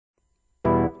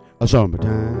a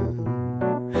summertime,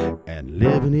 and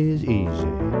living is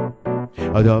easy.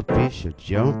 The fish are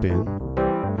jumping,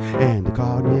 and the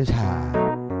cotton is high.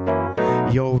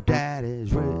 Your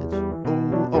daddy's rich,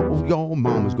 oh, your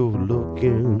mama's good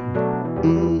looking.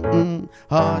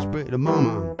 Hush, pretty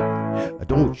mama,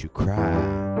 don't you cry.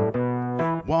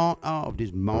 One of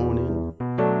this morning,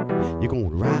 you're gonna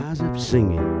rise up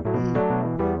singing.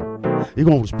 You're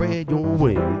gonna spread your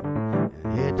wings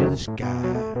and head to the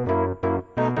sky.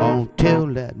 Until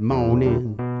that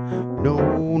morning,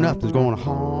 no, nothing's gonna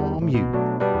harm you.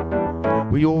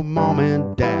 With your mom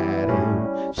and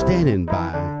daddy standing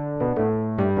by.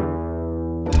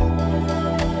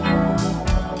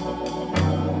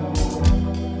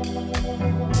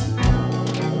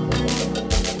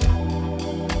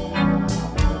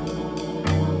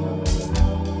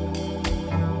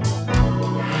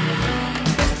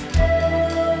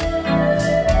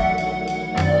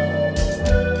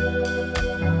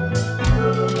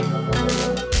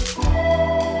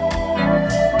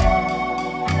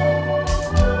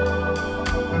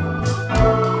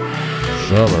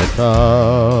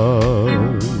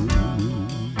 Summertime,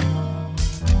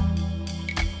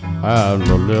 and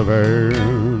the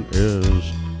living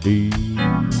is easy.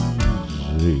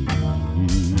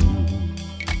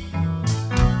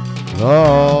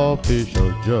 The fish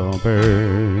are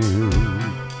jumping,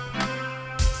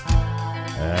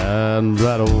 and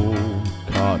that old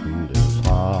cotton is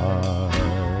high.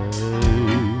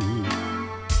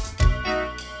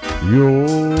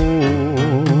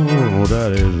 Your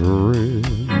daddy's rich,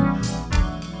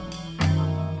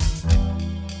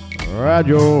 and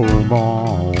your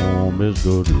mom is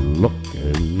good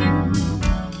looking.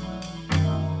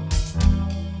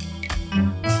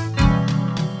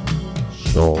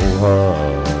 So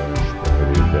hush,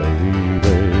 pretty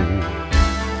baby,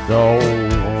 don't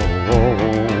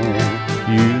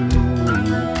you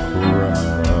cry.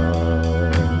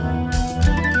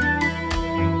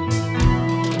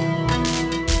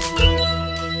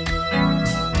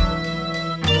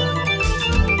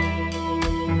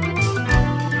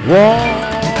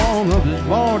 One of this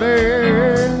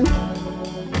morning,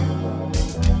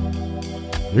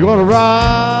 you're gonna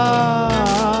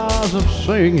rise up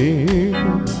singing.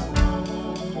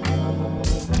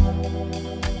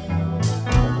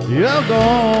 You're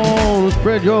gonna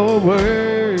spread your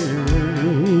wings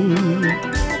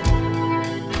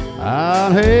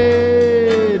and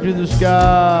head to the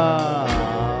sky,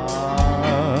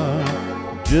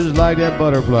 just like that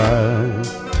butterfly.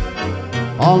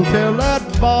 Until that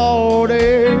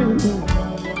morning,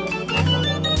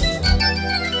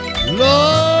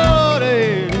 Lord,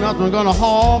 ain't nothing gonna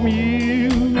harm you.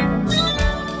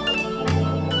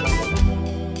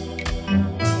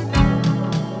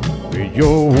 With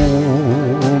your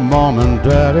mom and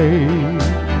daddy,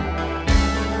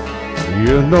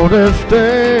 you know they're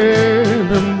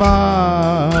standing by.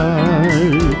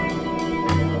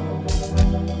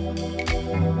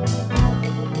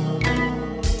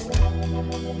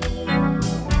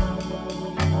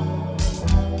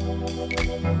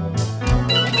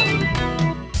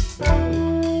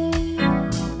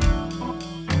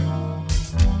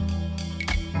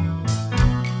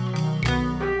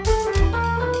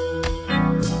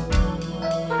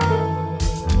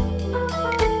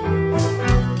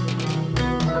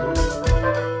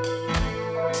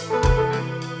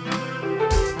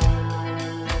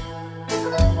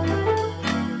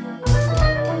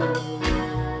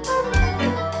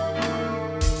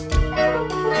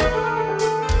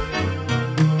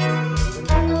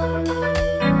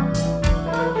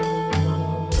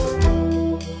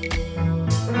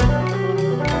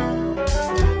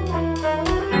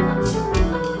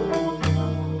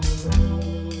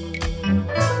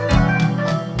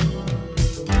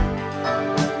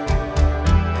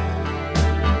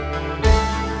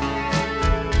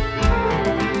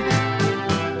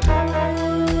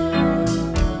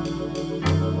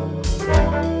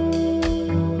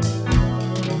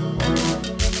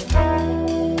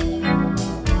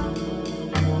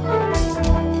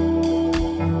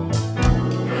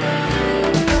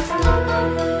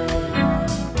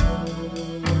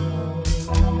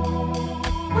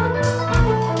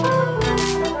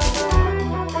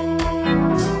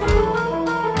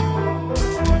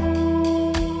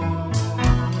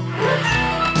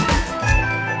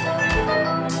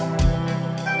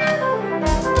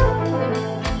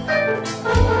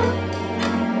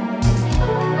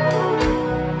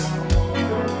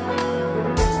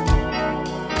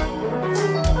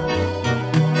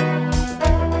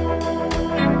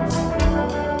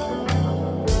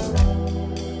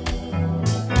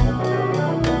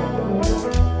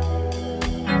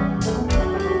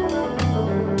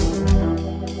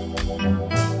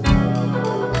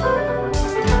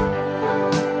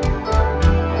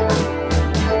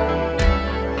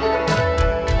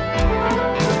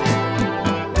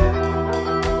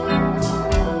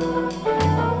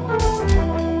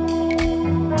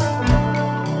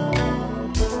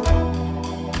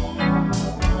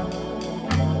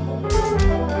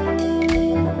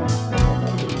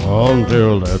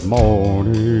 until that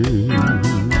morning.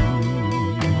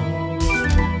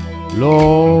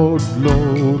 Lord,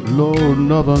 Lord, Lord,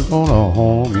 nothing's gonna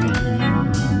harm me.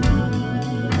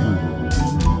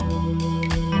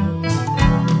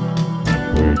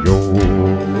 With your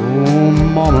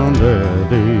mom and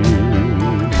daddy,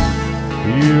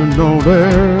 you know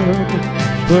they're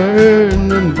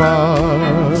standing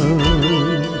by.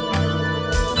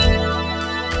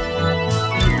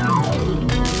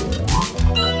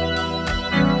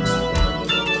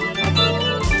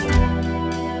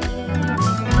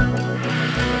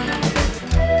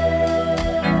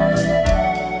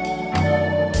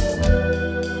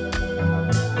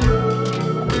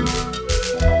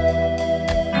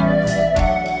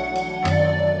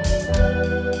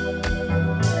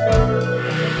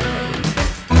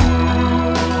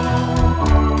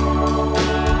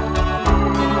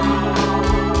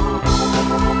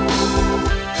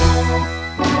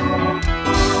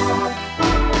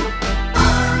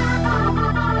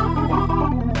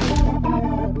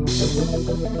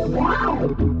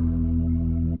 Wow.